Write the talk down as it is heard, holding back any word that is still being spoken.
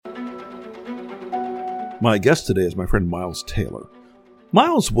My guest today is my friend Miles Taylor.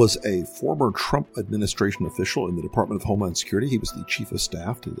 Miles was a former Trump administration official in the Department of Homeland Security. He was the chief of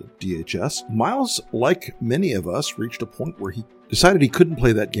staff to the DHS. Miles, like many of us, reached a point where he decided he couldn't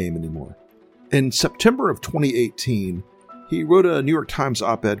play that game anymore. In September of 2018, he wrote a New York Times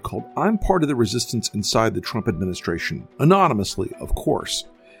op-ed called "I'm Part of the Resistance Inside the Trump Administration," anonymously, of course.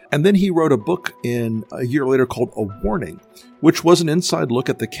 And then he wrote a book a year later called "A Warning," which was an inside look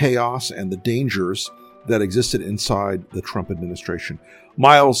at the chaos and the dangers that existed inside the Trump administration.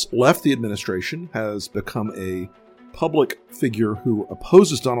 Miles left the administration, has become a public figure who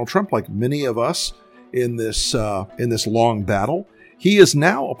opposes Donald Trump, like many of us in this long battle. He is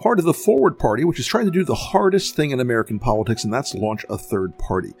now a part of the Forward Party, which is trying to do the hardest thing in American politics, and that's launch a third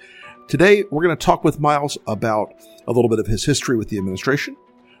party. Today, we're going to talk with Miles about a little bit of his history with the administration,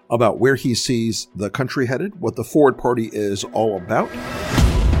 about where he sees the country headed, what the Forward Party is all about.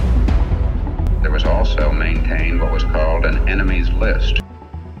 There was also maintained what was called an enemies list.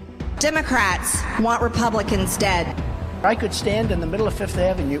 Democrats want Republicans dead. I could stand in the middle of Fifth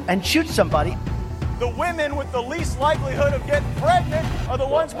Avenue and shoot somebody. The women with the least likelihood of getting pregnant are the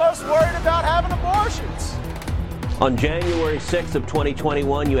ones most worried about having abortions. On January 6th of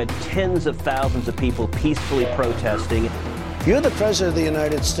 2021, you had tens of thousands of people peacefully protesting. You're the president of the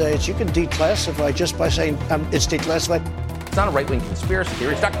United States. You can declassify just by saying it's declassified. It's not a right-wing conspiracy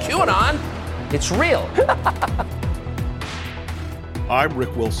theory. It's not QAnon. It's real. I'm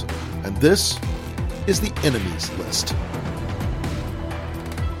Rick Wilson, and this is the Enemies List.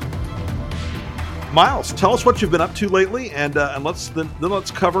 Miles, tell us what you've been up to lately, and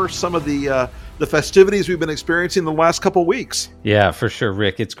let's cover some of the festivities we've been experiencing the last couple weeks. Yeah, for sure,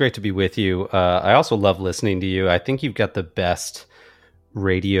 Rick. It's great to be with you. I also love listening to you. I think you've got the best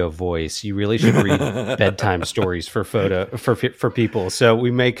radio voice. You really should read bedtime stories for people. So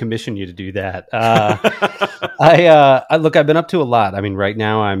we may commission you to do that. Look, I've been up to a lot. I mean, right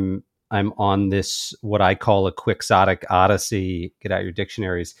now I'm on this, what I call a quixotic odyssey, get out your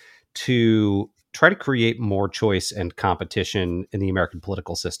dictionaries, to try to create more choice and competition in the American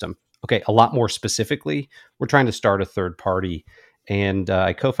political system. Okay, a lot more specifically, we're trying to start a third party, and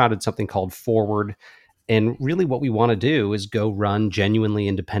I co-founded something called Forward. And really what we want to do is go run genuinely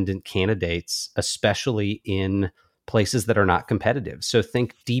independent candidates, especially in places that are not competitive. So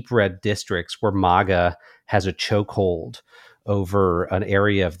think deep red districts where MAGA has a chokehold over an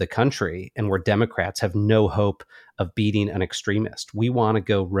area of the country and where Democrats have no hope of beating an extremist. We want to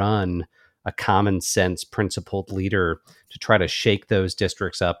go run a common sense principled leader to try to shake those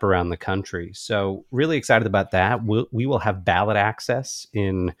districts up around the country. So really excited about that. We will have ballot access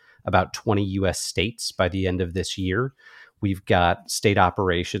in about 20 U.S. states by the end of this year. We've got state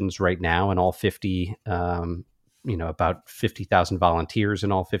operations right now in all 50, about 50,000 volunteers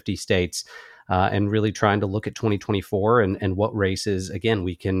in all 50 states, and really trying to look at 2024 and what races, again,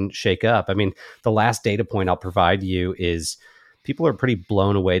 we can shake up. I mean, the last data point I'll provide you is people are pretty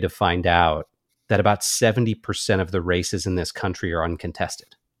blown away to find out that about 70% of the races in this country are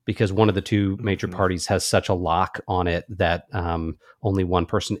uncontested, because one of the two major parties has such a lock on it that only one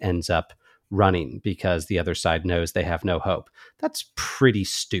person ends up running because the other side knows they have no hope. That's pretty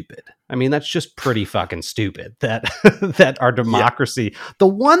stupid. I mean, that's just pretty fucking stupid that that our democracy, the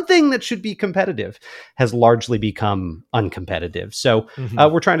one thing that should be competitive, has largely become uncompetitive. So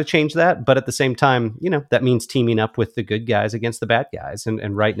we're trying to change that. But at the same time, that means teaming up with the good guys against the bad guys.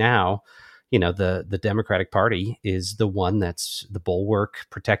 And right now, the Democratic Party is the one that's the bulwark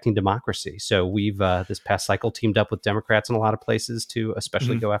protecting democracy. So we've this past cycle teamed up with Democrats in a lot of places to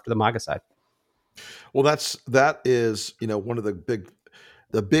especially go after the MAGA side. Well, that is one of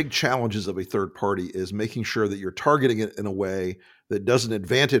the big challenges of a third party is making sure that you're targeting it in a way that doesn't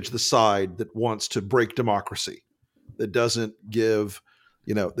advantage the side that wants to break democracy, that doesn't give,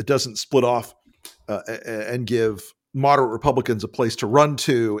 that doesn't split off and give moderate Republicans a place to run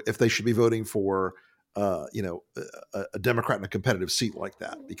to if they should be voting for, a Democrat in a competitive seat like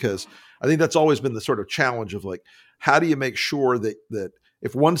that. Because I think that's always been the sort of challenge of like, how do you make sure that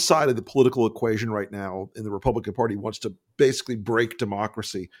if one side of the political equation right now in the Republican Party wants to basically break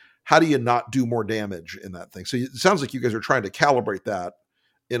democracy, how do you not do more damage in that thing? So it sounds like you guys are trying to calibrate that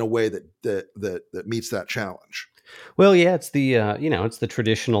in a way that meets that challenge. Well, yeah, it's the it's the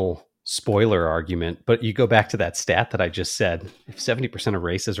traditional spoiler argument, but you go back to that stat that I just said. If 70% of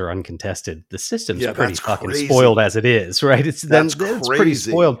races are uncontested, the system's pretty fucking crazy. Spoiled as it is, right? It's pretty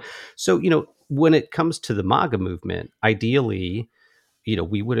spoiled. So, when it comes to the MAGA movement, ideally,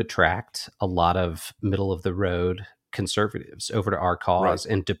 we would attract a lot of middle of the road conservatives over to our cause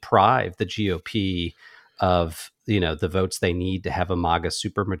and deprive the GOP of, the votes they need to have a MAGA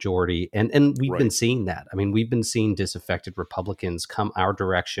supermajority. And we've been seeing that. I mean, we've been seeing disaffected Republicans come our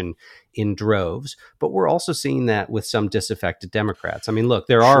direction in droves, but we're also seeing that with some disaffected Democrats. I mean, look,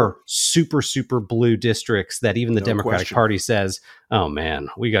 there are super, super blue districts that even the Democratic Party says, oh man,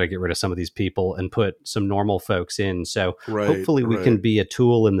 we got to get rid of some of these people and put some normal folks in. So hopefully we can be a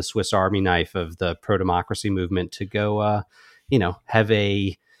tool in the Swiss Army knife of the pro-democracy movement to go, have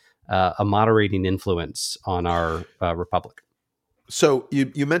a moderating influence on our republic. So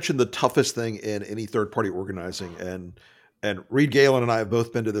you mentioned the toughest thing in any third party organizing, and Reed Galen and I have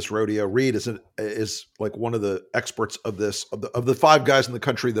both been to this rodeo. Reed is like one of the experts of this, of the 5 guys in the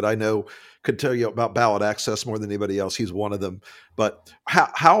country that I know could tell you about ballot access more than anybody else. He's one of them. But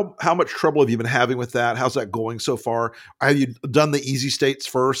how much trouble have you been having with that? How's that going so far? Have you done the easy states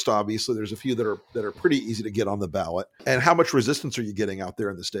first? Obviously, there's a few that are pretty easy to get on the ballot. And how much resistance are you getting out there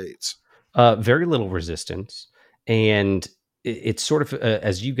in the states? Very little resistance. And it's sort of,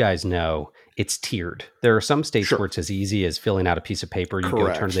 as you guys know, it's tiered. There are some states where it's as easy as filling out a piece of paper. You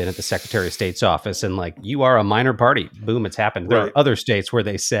go turn it in at the Secretary of State's office and you are a minor party. Boom, it's happened. There are other states where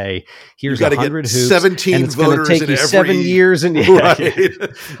they say, here's 100 hoops. 17 and it's voters take you 7 years. And you got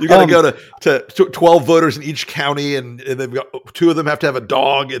to go to 12 voters in each county, and they've got 2 of them have to have a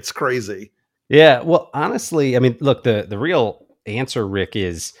dog. It's crazy. Yeah. Well, honestly, I mean, look, the real answer, Rick,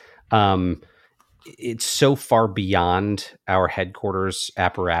 is it's so far beyond our headquarters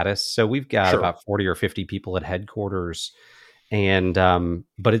apparatus. So we've got about 40 or 50 people at headquarters, and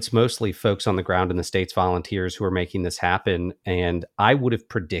but it's mostly folks on the ground in the states, volunteers who are making this happen. And I would have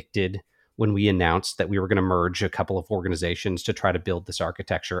predicted when we announced that we were going to merge a couple of organizations to try to build this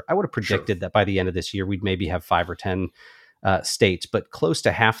architecture, I would have predicted that by the end of this year, we'd maybe have 5 or 10 states, but close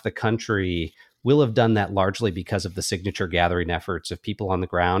to half the country will have done that largely because of the signature gathering efforts of people on the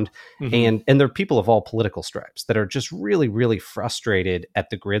ground. And there are people of all political stripes that are just really, really frustrated at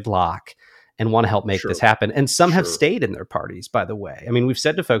the gridlock and want to help make this happen. And some have stayed in their parties, by the way. I mean, we've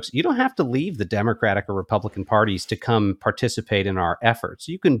said to folks, you don't have to leave the Democratic or Republican parties to come participate in our efforts.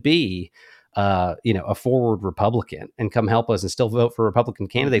 You can be a forward Republican and come help us and still vote for Republican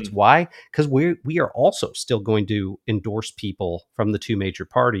candidates. Why? Because we are also still going to endorse people from the 2 major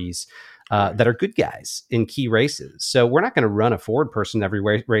parties that are good guys in key races. So we're not going to run a forward person in every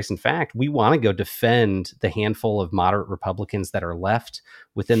race. In fact, we want to go defend the handful of moderate Republicans that are left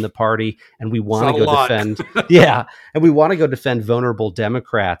within the party. And we want to go defend, and we want to go defend vulnerable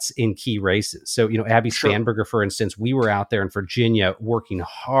Democrats in key races. So, Abby Spanberger, for instance, we were out there in Virginia working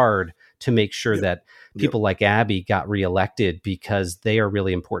hard to make sure that people like Abby got reelected because they are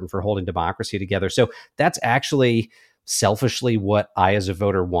really important for holding democracy together. So that's actually selfishly what I, as a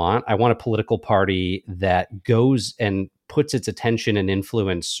voter, want. I want a political party that goes and puts its attention and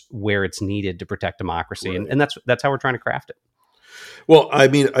influence where it's needed to protect democracy. And that's how we're trying to craft it. Well, I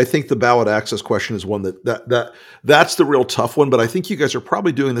mean, I think the ballot access question is one that's the real tough one, but I think you guys are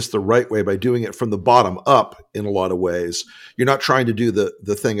probably doing this the right way by doing it from the bottom up in a lot of ways. You're not trying to do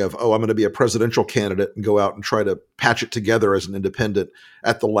the thing of, I'm going to be a presidential candidate and go out and try to patch it together as an independent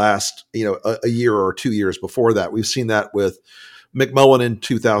at the last, a year or 2 years before that. We've seen that with McMullen in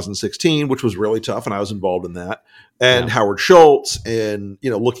 2016, which was really tough, and I was involved in that, and Howard Schultz, and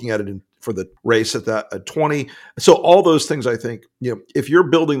looking at it for the race at 20. So all those things, I think, if you're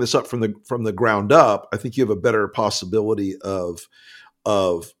building this up from the ground up, I think you have a better possibility of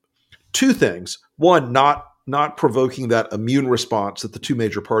 2 things. One, not provoking that immune response that the 2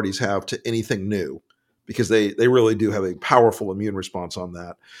 major parties have to anything new, because they really do have a powerful immune response on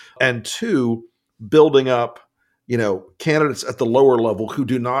that. And 2, building up candidates at the lower level who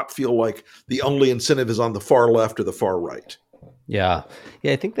do not feel like the only incentive is on the far left or the far right. Yeah,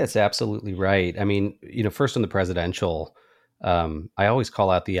 I think that's absolutely right. I mean, first on the presidential, I always call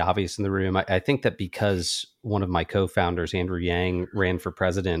out the obvious in the room. I think that because one of my co-founders, Andrew Yang, ran for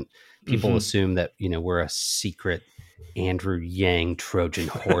president, people assume that, we're a secret Andrew Yang Trojan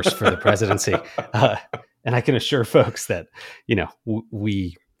horse for the presidency. And I can assure folks that,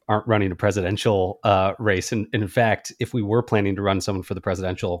 we aren't running a presidential race. And in fact, if we were planning to run someone for the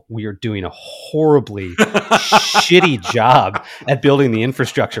presidential, we are doing a horribly shitty job at building the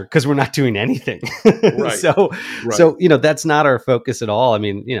infrastructure because we're not doing anything. So that's not our focus at all. I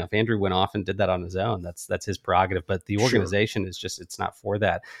mean, if Andrew went off and did that on his own, that's his prerogative. But the organization is just, it's not for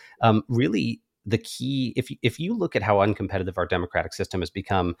that. Really, the key, if you look at how uncompetitive our democratic system has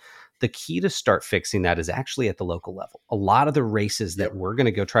become, the key to start fixing that is actually at the local level. A lot of the races that we're going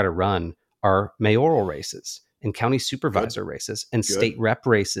to go try to run are mayoral races and county supervisor races and state rep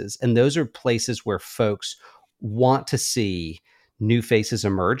races. And those are places where folks want to see new faces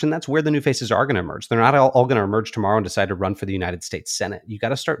emerge. And that's where the new faces are going to emerge. They're not all going to emerge tomorrow and decide to run for the United States Senate. You got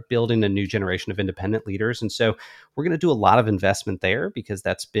to start building a new generation of independent leaders. And so we're going to do a lot of investment there because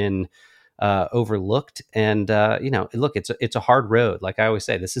that's been overlooked. And, look, it's a hard road. Like I always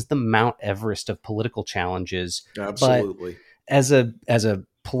say, this is the Mount Everest of political challenges. Absolutely. But as a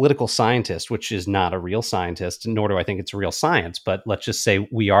political scientist, which is not a real scientist, nor do I think it's a real science, but let's just say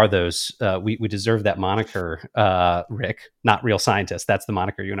we are those, we deserve that moniker, Rick, not real scientist. That's the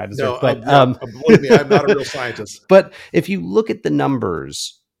moniker you and I deserve. Believe me, I'm not a real scientist. But if you look at the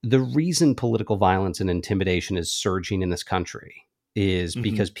numbers, the reason political violence and intimidation is surging in this country is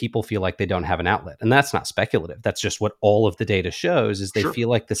because people feel like they don't have an outlet. And that's not speculative. That's just what all of the data shows is they feel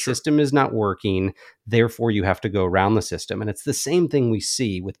like the system is not working. Therefore, you have to go around the system. And it's the same thing we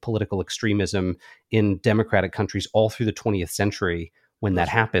see with political extremism in democratic countries all through the 20th century when that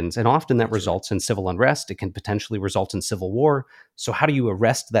happens. And often that results in civil unrest. It can potentially result in civil war. So how do you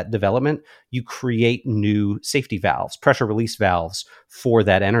arrest that development? You create new safety valves, pressure release valves for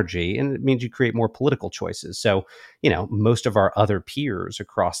that energy. And it means you create more political choices. So, most of our other peers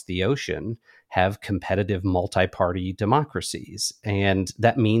across the ocean have competitive multi-party democracies. And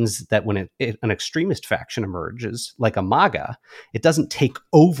that means that when an extremist faction emerges, like a MAGA, it doesn't take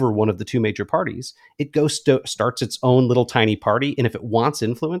over one of the two major parties. It starts its own little tiny party. And if it wants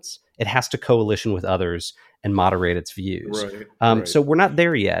influence, it has to coalition with others and moderate its views. Right. So we're not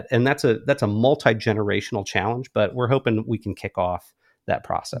there yet. And that's a multi-generational challenge, but we're hoping we can kick off that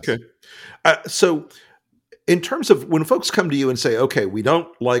process. Okay. So in terms of when folks come to you and say, okay, we don't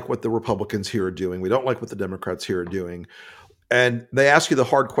like what the Republicans here are doing, we don't like what the Democrats here are doing, and they ask you the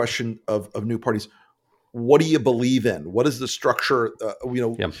hard question of new parties, what do you believe in? What is the structure?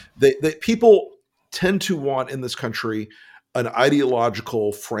 People tend to want in this country an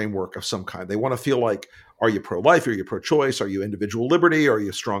ideological framework of some kind. They want to feel like, are you pro-life? Are you pro-choice? Are you individual liberty? Are you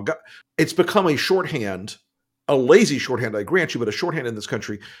a strong guy? It's become a shorthand, a lazy shorthand, I grant you, but a shorthand in this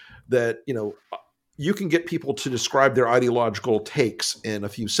country that, you can get people to describe their ideological takes in a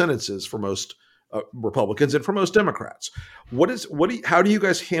few sentences for most Republicans and for most Democrats. How do you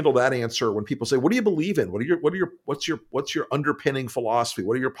guys handle that answer when people say, what do you believe in? What's your underpinning philosophy?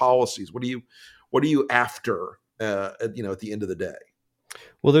 What are your policies? What are you after, at the end of the day?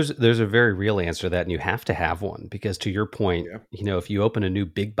 Well, there's a very real answer to that, and you have to have one because to your point, if you open a new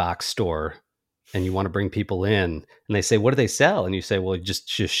big box store and you want to bring people in and they say, what do they sell? And you say, well, just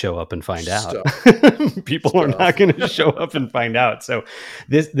show up and find out. People are not going to show up and find out. So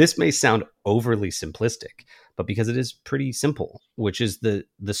this may sound overly simplistic, but because it is pretty simple, which is the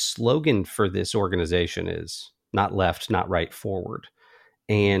slogan for this organization is not left, not right, forward.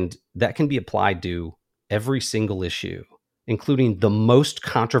 And that can be applied to every single issue, including the most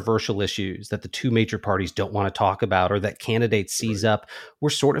controversial issues that the two major parties don't want to talk about or that candidates seize up.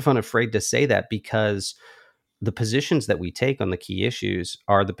 We're sort of unafraid to say that because the positions that we take on the key issues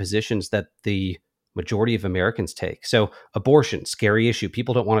are the positions that the majority of Americans take. So abortion, scary issue.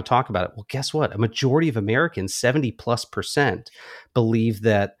 People don't want to talk about it. Well, guess what? A majority of Americans, 70+%,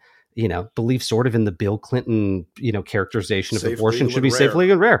 believe sort of in the Bill Clinton, characterization of abortion should be safe,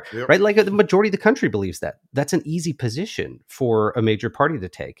 legal, and rare, right? Like the majority of the country believes that. That's an easy position for a major party to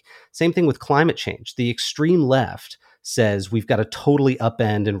take. Same thing with climate change. The extreme left says we've got to totally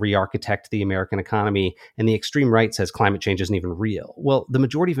upend and re-architect the American economy. And the extreme right says climate change isn't even real. Well, the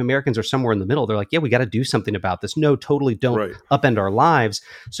majority of Americans are somewhere in the middle. They're like, yeah, we got to do something about this. No, totally don't upend our lives.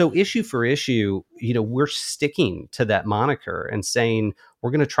 So issue for issue, we're sticking to that moniker and saying,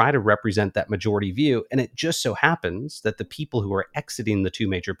 we're going to try to represent that majority view. And it just so happens that the people who are exiting the two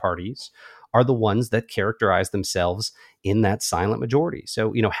major parties are the ones that characterize themselves in that silent majority.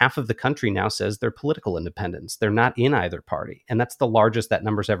 So, half of the country now says they're political independents. They're not in either party. And that's the largest that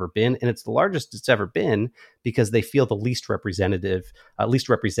number's ever been. And it's the largest it's ever been because they feel the least represented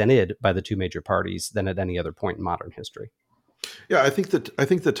by the two major parties than at any other point in modern history. Yeah, I think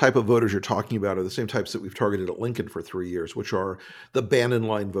the type of voters you're talking about are the same types that we've targeted at Lincoln for 3 years, which are the Bannon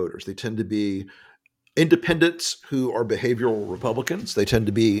line voters. They tend to be independents who are behavioral Republicans. They tend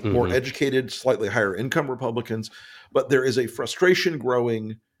to be more educated, slightly higher income Republicans. But there is a frustration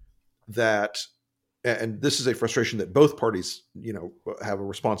growing that, and this is a frustration that both parties, have a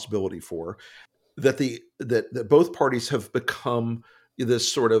responsibility for, that both parties have become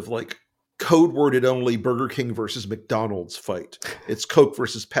this sort of like code worded only Burger King versus McDonald's fight. It's Coke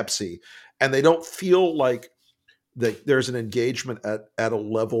versus Pepsi. And they don't feel like that there's an engagement at a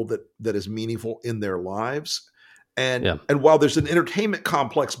level that is meaningful in their lives. And while there's an entertainment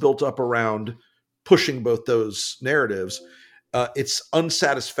complex built up around pushing both those narratives, it's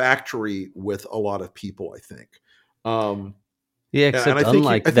unsatisfactory with a lot of people, I think. Yeah, except and I think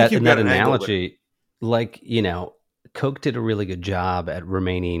unlike you, I think that you've in got that an angle analogy, like, Coke did a really good job at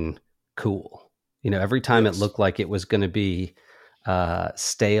remaining cool. Every time it Yes. looked like it was going to be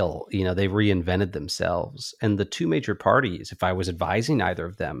stale, they reinvented themselves. And the two major parties, if I was advising either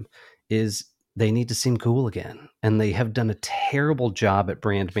of them, is they need to seem cool again. And they have done a terrible job at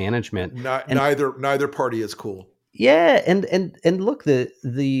brand management. Neither party is cool. Yeah, and look, the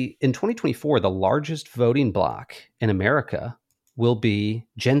in 2024, the largest voting bloc in America will be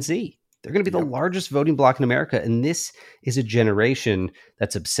Gen Z. They're going to be the largest voting bloc in America, and this is a generation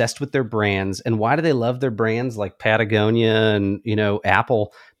that's obsessed with their brands. And why do they love their brands like Patagonia and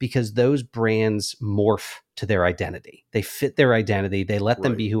Apple? Because those brands morph to their identity. They fit their identity. They let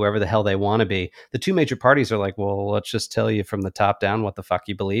them be whoever the hell they want to be. The two major parties are like, well, let's just tell you from the top down what the fuck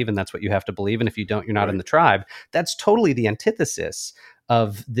you believe, and that's what you have to believe. And if you don't, you're not in the tribe. That's totally the antithesis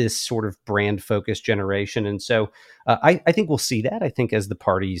of this sort of brand focused generation. And so I think we'll see that. I think as the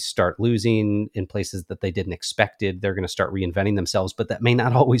parties start losing in places that they didn't expect it, they're going to start reinventing themselves, but that may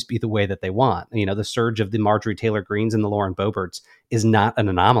not always be the way that they want. The surge of the Marjorie Taylor Greenes and the Lauren Boeberts is not an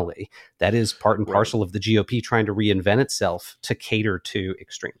anomaly. That is part and parcel of the GOP trying to reinvent itself to cater to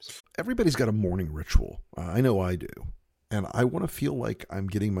extremes. Everybody's got a morning ritual. I know I do. And I want to feel like I'm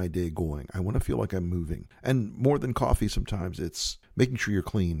getting my day going. I want to feel like I'm moving. And more than coffee, sometimes it's making sure you're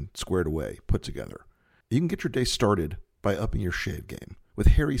clean, squared away, put together. You can get your day started by upping your shave game with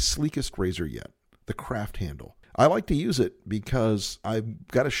Harry's sleekest razor yet, the Craft Handle. I like to use it because I've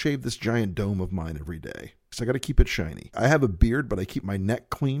got to shave this giant dome of mine every day. So I got to keep it shiny. I have a beard, but I keep my neck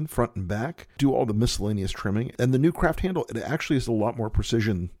clean front and back, do all the miscellaneous trimming. And the new Craft Handle, it actually is a lot more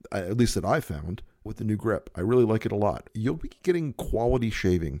precision, at least that I found, with the new grip. I really like it a lot. You'll be getting quality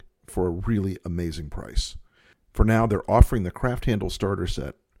shaving for a really amazing price. For now, they're offering the Craft Handle starter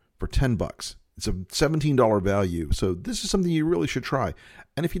set for $10. It's a $17 value, so this is something you really should try.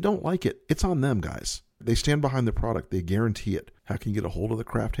 And if you don't like it, it's on them, guys. They stand behind the product. They guarantee it. How can you get a hold of the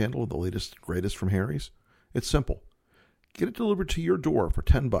Craft Handle, the latest, greatest from Harry's? It's simple. Get it delivered to your door for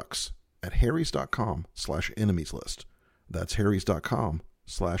 $10 at harrys.com/enemieslist. That's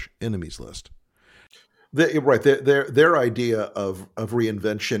harrys.com/enemieslist. Their idea of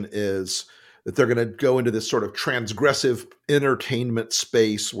reinvention is that they're going to go into this sort of transgressive entertainment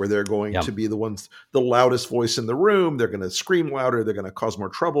space where they're going to be the loudest voice in the room. They're going to scream louder. They're going to cause more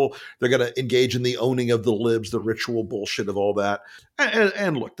trouble. They're going to engage in the owning of the libs, the ritual bullshit of all that.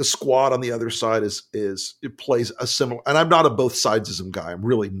 And look, the squad on the other side it plays a similar, and I'm not a both sidesism guy. I'm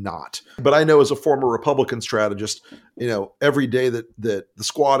really not. But I know as a former Republican strategist, every day that the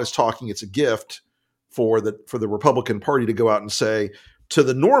squad is talking, it's a gift for the Republican Party to go out and say to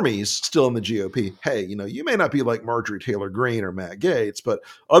the normies still in the GOP, hey, you may not be like Marjorie Taylor Greene or Matt Gaetz, but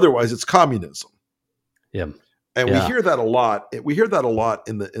otherwise it's communism. Yeah. And we hear that a lot. We hear that a lot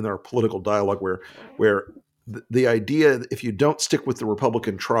in our political dialogue where the idea, if you don't stick with the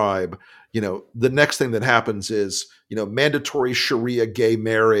Republican tribe, the next thing that happens is, mandatory Sharia gay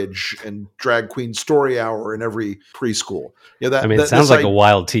marriage and drag queen story hour in every preschool. It sounds like a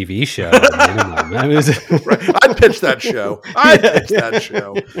wild TV show. I'd pitch that show.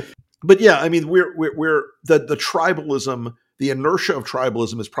 But yeah, we're the tribalism, the inertia of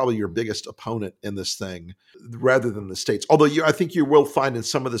tribalism is probably your biggest opponent in this thing, rather than the states. Although I think you will find in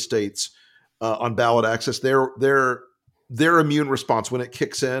some of the states on ballot access, their immune response when it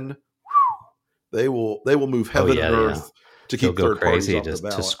kicks in, they will move heaven and earth to keep third parties off the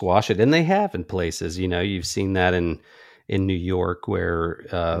ballot. To squash it, and they have in places. You've seen that in New York, where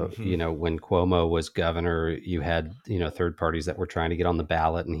when Cuomo was governor, you had third parties that were trying to get on the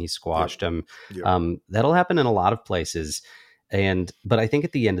ballot, and he squashed them. That'll happen in a lot of places, but I think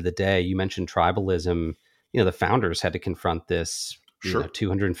at the end of the day, you mentioned tribalism. The founders had to confront this.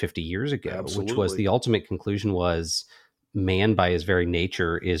 250 years ago, which was the ultimate conclusion was man by his very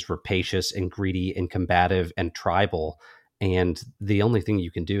nature is rapacious and greedy and combative and tribal. And the only thing you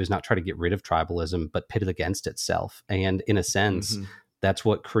can do is not try to get rid of tribalism, but pit it against itself. And in a sense, that's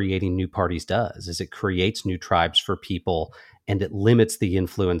what creating new parties does, is it creates new tribes for people, and it limits the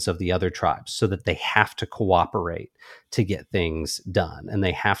influence of the other tribes so that they have to cooperate to get things done, and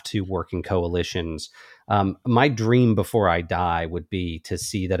they have to work in coalitions. My dream before I die would be to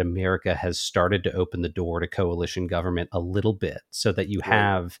see that America has started to open the door to coalition government a little bit, so that you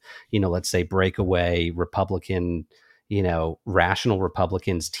have, let's say breakaway Republican, rational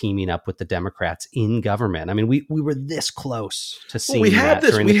Republicans teaming up with the Democrats in government. We were this close to seeing that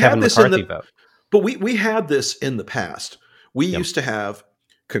during the Kevin McCarthy vote. But we had this in the past. We used to have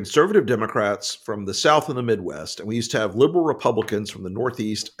conservative Democrats from the South and the Midwest, and we used to have liberal Republicans from the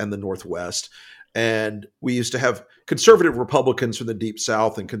Northeast and the Northwest. And we used to have conservative Republicans from the Deep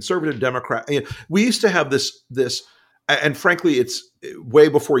South and conservative Democrat. We used to have this, and frankly, it's way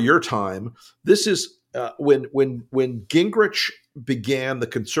before your time. This is when Gingrich began the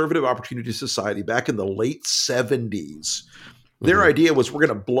Conservative Opportunity Society back in the late 70s. Their idea was we're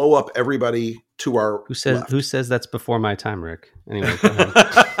going to blow up everybody to our left. Who says that's before my time, Rick? Anyway, go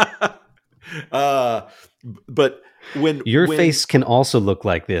ahead. But when face can also look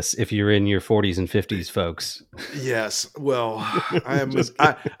like this if you're in your 40s and 50s, folks. Yes. Well,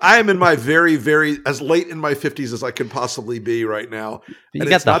 I am in my very, very as late in my 50s as I could possibly be right now. You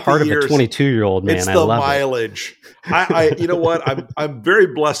got the heart of a 22-year-old man. It's the mileage. I you know what? I'm very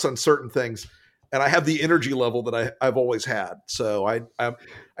blessed on certain things, and I have the energy level that I've always had. So I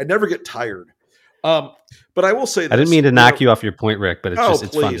never get tired. But I will say this. I didn't mean to knock you off your point, Rick, but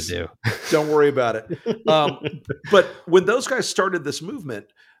it's fun to do. Don't worry about it. But when those guys started this movement,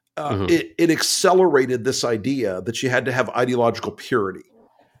 it accelerated this idea that you had to have ideological purity.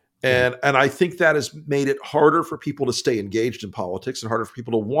 And I think that has made it harder for people to stay engaged in politics and harder for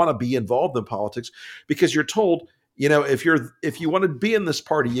people to want to be involved in politics because you're told, if you want to be in this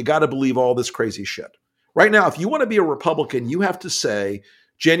party, you got to believe all this crazy shit. Right now, if you want to be a Republican, you have to say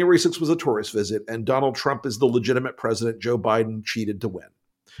January 6th was a tourist visit and Donald Trump is the legitimate president. Joe Biden cheated to win.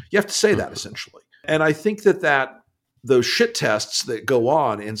 You have to say that essentially. And I think that those shit tests that go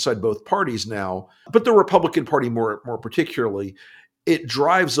on inside both parties now, but the Republican Party more particularly, it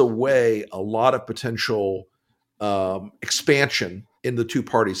drives away a lot of potential expansion in the two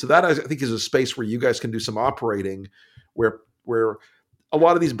parties. So that I think is a space where you guys can do some operating where a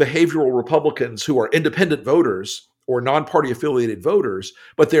lot of these behavioral Republicans who are independent voters or non-party affiliated voters,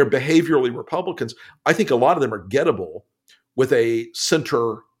 but they're behaviorally Republicans. I think a lot of them are gettable with a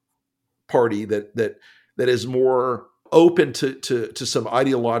center party that is more open to some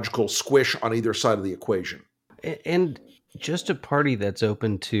ideological squish on either side of the equation. And just a party that's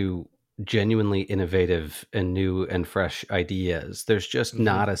open to genuinely innovative and new and fresh ideas. There's just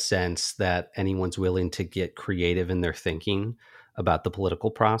not a sense that anyone's willing to get creative in their thinking about the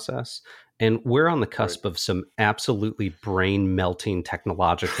political process. And we're on the cusp of some absolutely brain-melting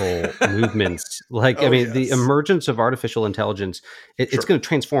technological movements. The emergence of artificial intelligence, it's going to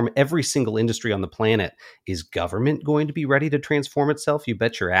transform every single industry on the planet. Is government going to be ready to transform itself? You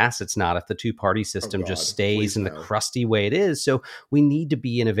bet your ass it's not if the two-party system just stays in the crusty way it is. So we need to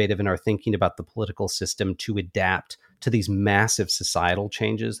be innovative in our thinking about the political system to adapt to these massive societal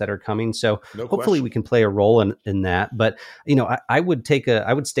changes that are coming. So hopefully we can play a role in that. But, I would stake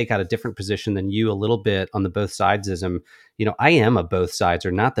out a different position than you a little bit on the both sidesism. I am a both sides,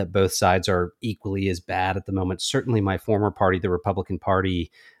 or not that both sides are equally as bad at the moment. Certainly my former party, the Republican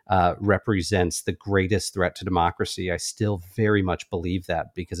Party, represents the greatest threat to democracy. I still very much believe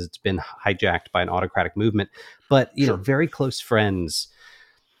that because it's been hijacked by an autocratic movement. But, very close friends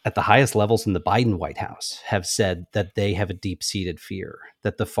at the highest levels in the Biden White House have said that they have a deep-seated fear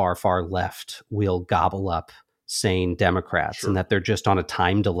that the far, far left will gobble up sane Democrats and that they're just on a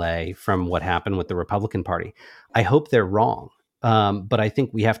time delay from what happened with the Republican Party. I hope they're wrong. But I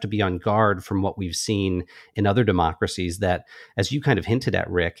think we have to be on guard from what we've seen in other democracies that, as you kind of hinted at,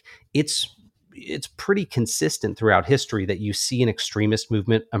 Rick, it's pretty consistent throughout history that you see an extremist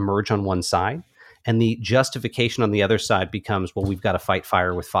movement emerge on one side. And the justification on the other side becomes, well, we've got to fight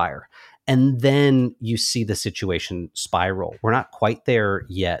fire with fire. And then you see the situation spiral. We're not quite there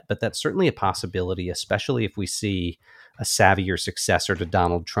yet, but that's certainly a possibility, especially if we see a savvier successor to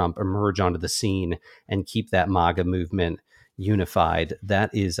Donald Trump emerge onto the scene and keep that MAGA movement unified.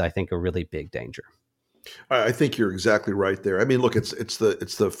 That is, I think, a really big danger. I think you're exactly right there. I mean, look, it's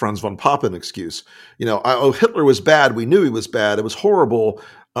the Franz von Papen excuse. Hitler was bad. We knew he was bad. It was horrible.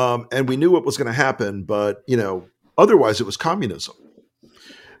 And we knew what was going to happen, but otherwise it was communism.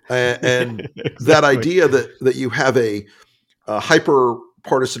 And exactly. That idea that you have a hyper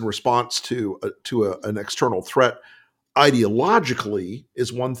partisan response to an external threat ideologically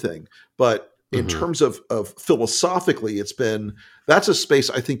is one thing, but in terms of philosophically, that's a space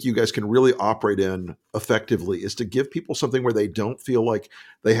I think you guys can really operate in effectively, is to give people something where they don't feel like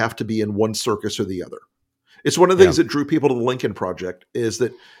they have to be in one circus or the other. It's one of the things that drew people to the Lincoln Project, is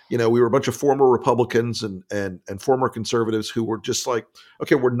that, we were a bunch of former Republicans and former conservatives who were just like,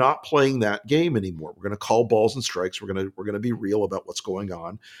 okay, we're not playing that game anymore. We're going to call balls and strikes. We're going to be real about what's going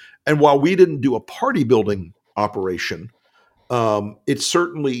on. And while we didn't do a party building operation, it's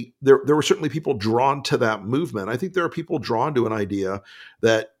certainly there were certainly people drawn to that movement. I think there are people drawn to an idea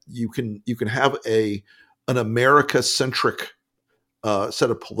that you can have an America-centric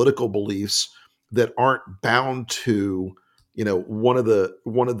set of political beliefs that aren't bound to one of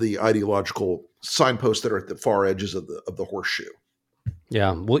the ideological signposts that are at the far edges of the horseshoe.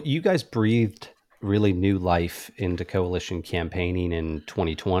 Yeah. Well, you guys breathed really new life into coalition campaigning in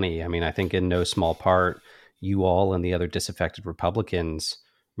 2020. I mean, I think in no small part, you all and the other disaffected Republicans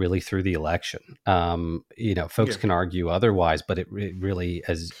really threw the election. Folks can argue otherwise, but it really,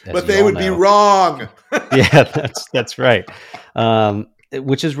 as but they would be wrong. Yeah, that's right.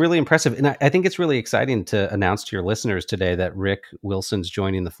 Which is really impressive. And I think it's really exciting to announce to your listeners today that Rick Wilson's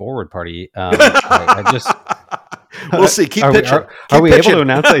joining the Forward Party. We'll see. Keep pitching. Are we able to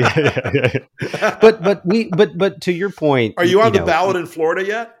announce that? Yeah. But to your point, are you on the ballot in Florida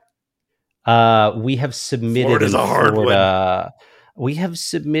yet? We have submitted. Florida's a hard one. We have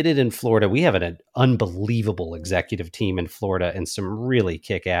submitted in Florida. We have an unbelievable executive team in Florida and some really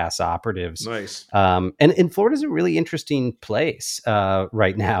kick-ass operatives. Nice. And Florida's a really interesting place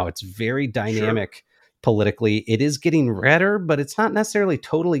right now. It's very dynamic politically. It is getting redder, but it's not necessarily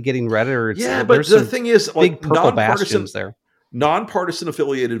totally getting redder. But the thing is, big purple bastions there. Nonpartisan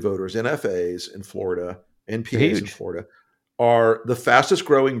affiliated voters, NFAs in Florida, NPAs in Florida, are the fastest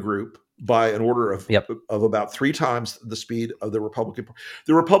growing group by an order of about 3 times the speed of the Republican Party.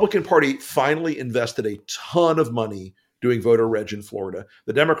 The Republican Party finally invested a ton of money doing voter reg in Florida.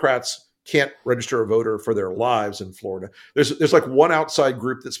 The Democrats can't register a voter for their lives in Florida. There's like one outside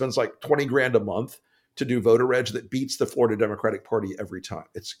group that spends like $20,000 a month to do voter reg that beats the Florida Democratic Party every time.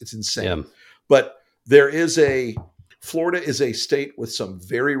 It's insane. Yeah. But Florida is a state with some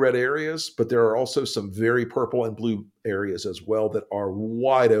very red areas, but there are also some very purple and blue areas as well that are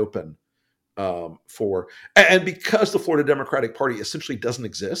wide open and because the Florida Democratic Party essentially doesn't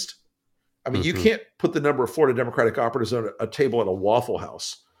exist. I mean, you can't put the number of Florida Democratic operatives on a table at a Waffle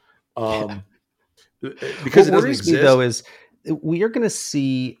House. Because what worries me though is we are going to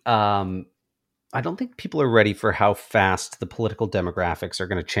see. I don't think people are ready for how fast the political demographics are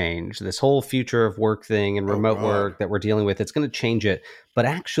going to change. This whole future of work thing and remote work that we're dealing with, it's going to change it. But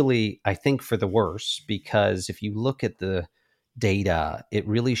actually, I think for the worse, because if you look at the data, it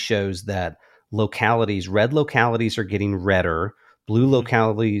really shows that red localities are getting redder, blue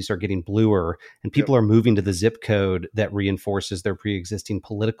localities are getting bluer, and people are moving to the zip code that reinforces their pre-existing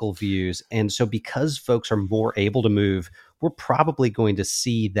political views. And so because folks are more able to move, we're probably going to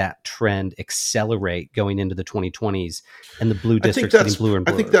see that trend accelerate going into the 2020s and the blue districts getting bluer and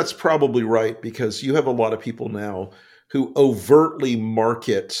bluer. I think that's probably right, because you have a lot of people now who overtly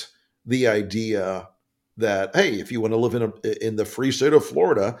market the idea that, hey, if you want to live in the free state of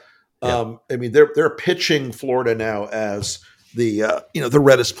Florida, I mean, they're pitching Florida now as the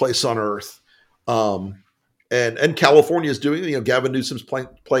reddest place on earth, and California is doing. Gavin Newsom's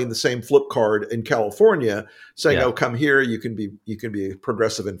playing the same flip card in California, saying, "Oh, come here, you can be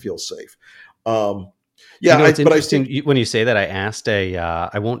progressive and feel safe." It's interesting when you say that. I asked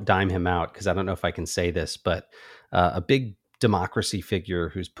I won't dime him out because I don't know if I can say this, but a big democracy figure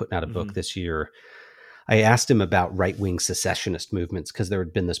who's putting out a book this year. I asked him about right-wing secessionist movements because there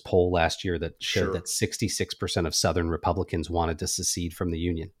had been this poll last year that showed that 66% of Southern Republicans wanted to secede from the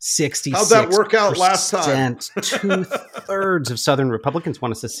Union. 66%. How'd that work out last time? 2/3 of Southern Republicans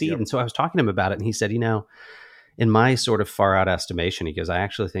want to secede. And so I was talking to him about it, and he said, in my sort of far out estimation, he goes, I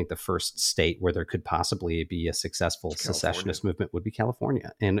actually think the first state where there could possibly be a successful secessionist movement would be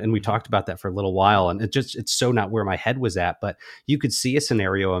California. And we talked about that for a little while, and it's so not where my head was at, but you could see a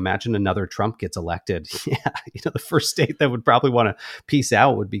scenario. Imagine another Trump gets elected. The first state that would probably want to peace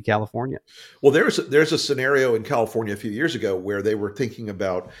out would be California. Well, there's a scenario in California a few years ago where they were thinking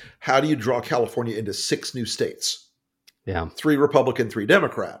about how do you draw California into 6 new states? Yeah. 3 Republican, 3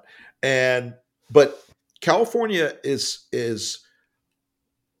 Democrat. But California is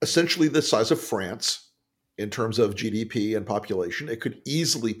essentially the size of France in terms of GDP and population. It could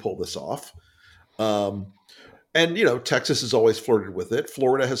easily pull this off. Texas has always flirted with it.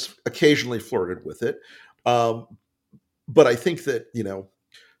 Florida has occasionally flirted with it. But I think that,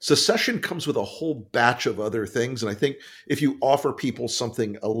 secession comes with a whole batch of other things. And I think if you offer people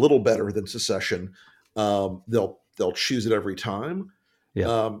something a little better than secession, they'll choose it every time.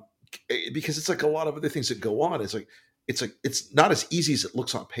 Yeah. Because it's like a lot of other things that go on. It's not as easy as it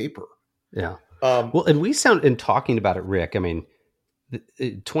looks on paper. Yeah. Well, and we sound in talking about it, Rick. I mean,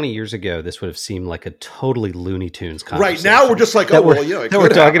 20 years ago, this would have seemed like a totally Looney Tunes conversation. Right now, we're just like, we're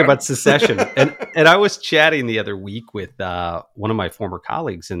talking about secession. And I was chatting the other week with one of my former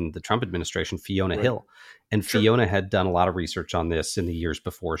colleagues in the Trump administration, Fiona Hill. And Fiona had done a lot of research on this in the years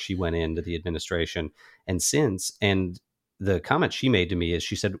before she went into the administration and since. And the comment she made to me is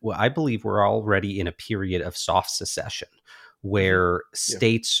she said, well, I believe we're already in a period of soft secession where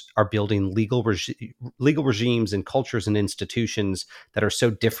states are building legal regimes and cultures and institutions that are so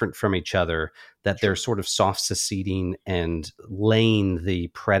different from each other that they're sort of soft seceding and laying the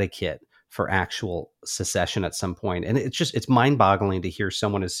predicate for actual secession at some point. And it's mind-boggling to hear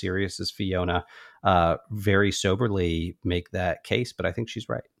someone as serious as Fiona very soberly make that case. But I think she's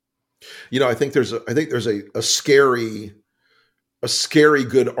right. I think there's a scary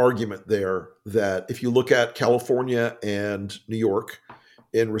good argument there that if you look at California and New York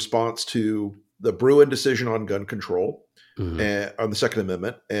in response to the Bruen decision on gun control and on the Second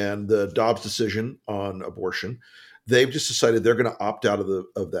Amendment and the Dobbs decision on abortion, they've just decided they're going to opt out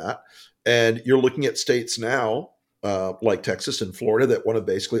of that. And you're looking at states now, like Texas and Florida, that want to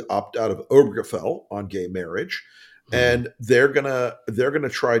basically opt out of Obergefell on gay marriage, and they're gonna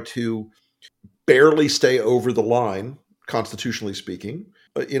try to barely stay over the line, constitutionally speaking,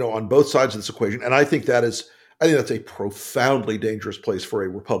 on both sides of this equation. And I think that's a profoundly dangerous place for a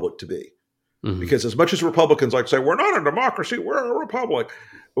republic to be, because as much as Republicans like to say we're not a democracy, we're a republic,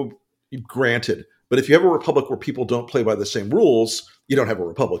 granted. But if you have a republic where people don't play by the same rules, you don't have a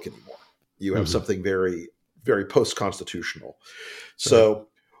republic anymore. You have something very, very post-constitutional. So,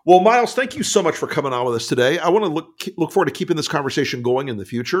 well, Miles, thank you so much for coming on with us today. I want to look forward to keeping this conversation going in the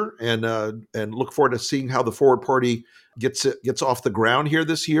future, and look forward to seeing how the Forward Party gets off the ground here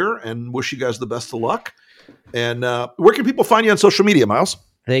this year, and wish you guys the best of luck. And where can people find you on social media, Miles?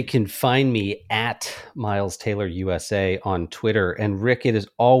 They can find me at Miles Taylor USA on Twitter. And Rick, it is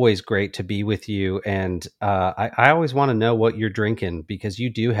always great to be with you. And I always want to know what you're drinking, because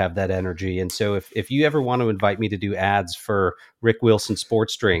you do have that energy. And so if you ever want to invite me to do ads for Rick Wilson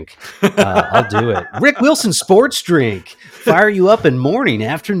Sports Drink, I'll do it. Rick Wilson Sports Drink. Fire you up in morning,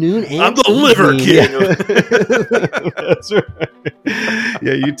 afternoon, and I'm the liver king. That's right.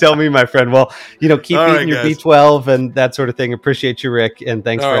 Yeah, you tell me, my friend. Well, keep eating your guys. B12 and that sort of thing. Appreciate you, Rick. And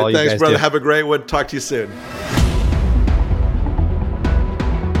thanks for all you guys do. Thanks, brother. Have a great one. Talk to you soon.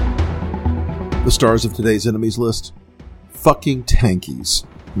 The stars of today's enemies list: fucking tankies.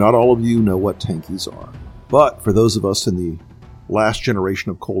 Not all of you know what tankies are, but for those of us in the last generation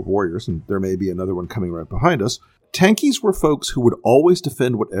of Cold Warriors, and there may be another one coming right behind us, tankies were folks who would always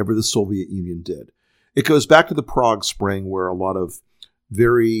defend whatever the Soviet Union did. It goes back to the Prague Spring, where a lot of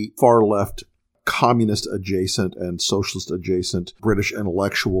very far left, communist adjacent and socialist adjacent British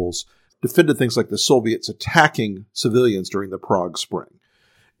intellectuals defended things like the Soviets attacking civilians during the Prague Spring.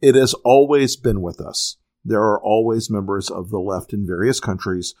 It has always been with us. There are always members of the left in various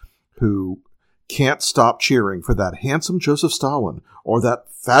countries who can't stop cheering for that handsome Joseph Stalin, or that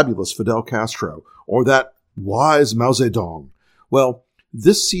fabulous Fidel Castro, or that wise Mao Zedong. Well,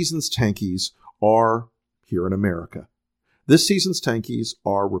 this season's tankies are here in America. This season's tankies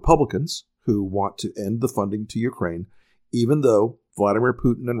are Republicans who want to end the funding to Ukraine, even though Vladimir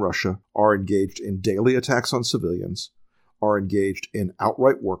Putin and Russia are engaged in daily attacks on civilians, are engaged in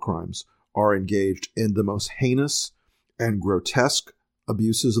outright war crimes, are engaged in the most heinous and grotesque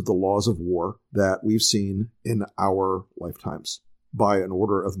abuses of the laws of war that we've seen in our lifetimes by an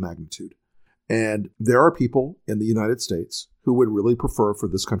order of magnitude. And there are people in the United States who would really prefer for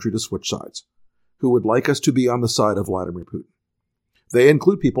this country to switch sides, who would like us to be on the side of Vladimir Putin. They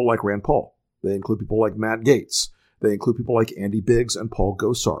include people like Rand Paul. They include people like Matt Gaetz. They include people like Andy Biggs and Paul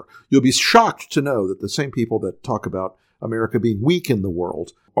Gosar. You'll be shocked to know that the same people that talk about America being weak in the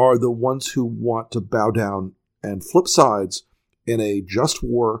world are the ones who want to bow down and flip sides in a just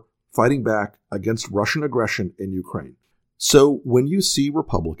war fighting back against Russian aggression in Ukraine. So when you see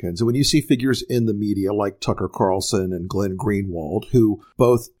Republicans and when you see figures in the media like Tucker Carlson and Glenn Greenwald, who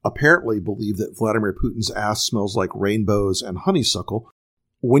both apparently believe that Vladimir Putin's ass smells like rainbows and honeysuckle,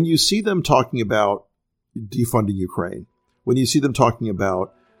 when you see them talking about defunding Ukraine, when you see them talking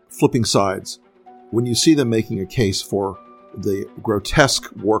about flipping sides, when you see them making a case for the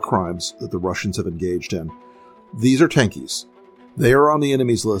grotesque war crimes that the Russians have engaged in, these are tankies. They are on the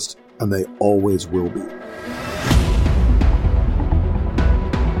enemies list, and they always will be.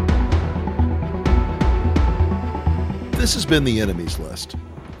 This has been the enemies list.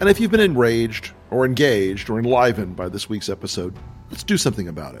 And if you've been enraged or engaged or enlivened by this week's episode, let's do something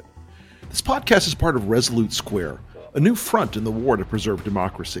about it. This podcast is part of Resolute Square, a new front in the war to preserve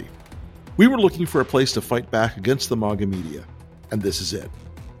democracy. We were looking for a place to fight back against the MAGA media, and this is it.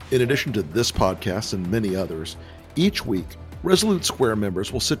 In addition to this podcast and many others, each week, Resolute Square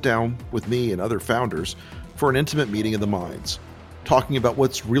members will sit down with me and other founders for an intimate meeting of the minds, talking about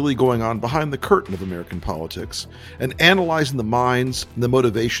what's really going on behind the curtain of American politics and analyzing the minds and the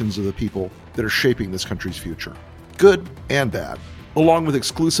motivations of the people that are shaping this country's future, good and bad. along with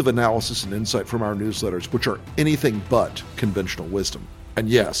exclusive analysis and insight from our newsletters, which are anything but conventional wisdom. And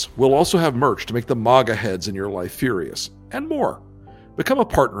yes, we'll also have merch to make the MAGA heads in your life furious, and more. Become a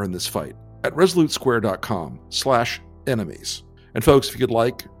partner in this fight at resolutesquare.com/enemies. And folks, if you could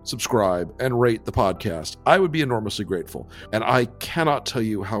like, subscribe, and rate the podcast, I would be enormously grateful. And I cannot tell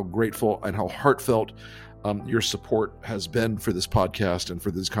you how grateful and how heartfelt your support has been for this podcast and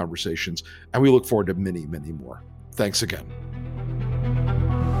for these conversations. And we look forward to many, many more. Thanks again.